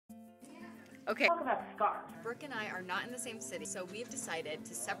Okay. Talk about scarves. Brooke and I are not in the same city, so we've decided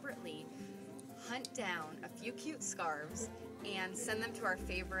to separately hunt down a few cute scarves and send them to our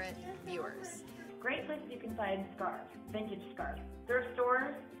favorite viewers. Great place you can find scarves, vintage scarves. Thrift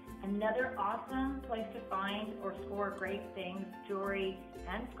stores, another awesome place to find or score great things, jewelry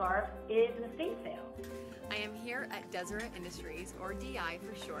and scarves, is an estate sale. I am here at Deseret Industries, or DI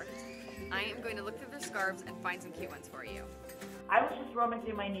for short. I am going to look through their scarves and find some cute ones for you. I was just roaming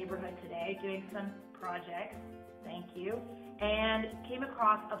through my neighborhood today doing some projects, thank you, and came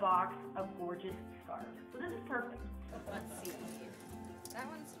across a box of gorgeous scarves. So this is perfect. Let's see. That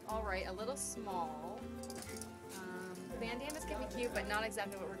one's all right, a little small. Bandanas can be cute, but not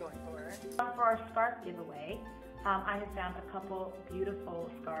exactly what we're going for. For our scarf giveaway, I have found a couple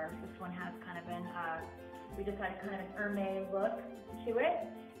beautiful scarves. This one has kind of an, we decided kind of an Hermes look to it.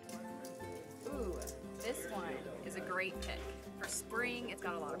 Ooh, this one is a great pick. For spring, it's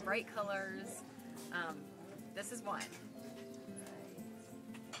got a lot of bright colors. This is one.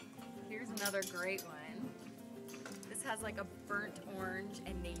 Here's another great one. This has like a burnt orange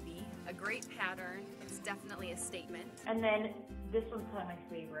and navy, a great pattern. It's definitely a statement. And then this one's probably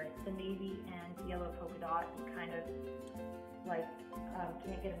my favorite, the navy and yellow polka dot. Kind of like,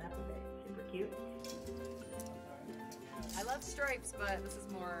 can't get enough of it. Super cute. I love stripes, but this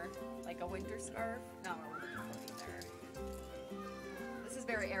is more like a winter scarf. Not a winter scarf either. This is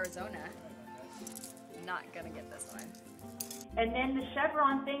very Arizona. Not gonna get this one. And then the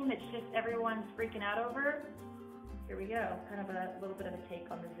chevron thing that's just everyone's freaking out over. Here we go, kind of a little bit of a take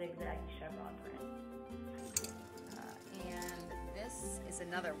on the zigzag chevron print. And this is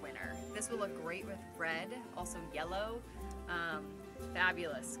another winner. This will look great with red, also yellow.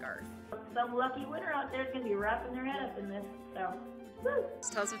 Fabulous scarf. Some lucky winner out there is going to be wrapping their head up in this, so woo!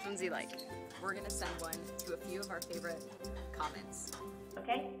 Tell us which ones you like. We're gonna send one to a few of our favorite comments.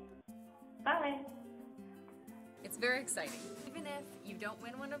 Okay, bye! It's very exciting. Even if you don't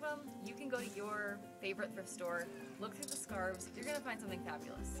win one of them, you can go to your favorite thrift store, look through the scarves, you're gonna find something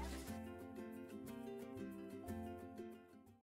fabulous.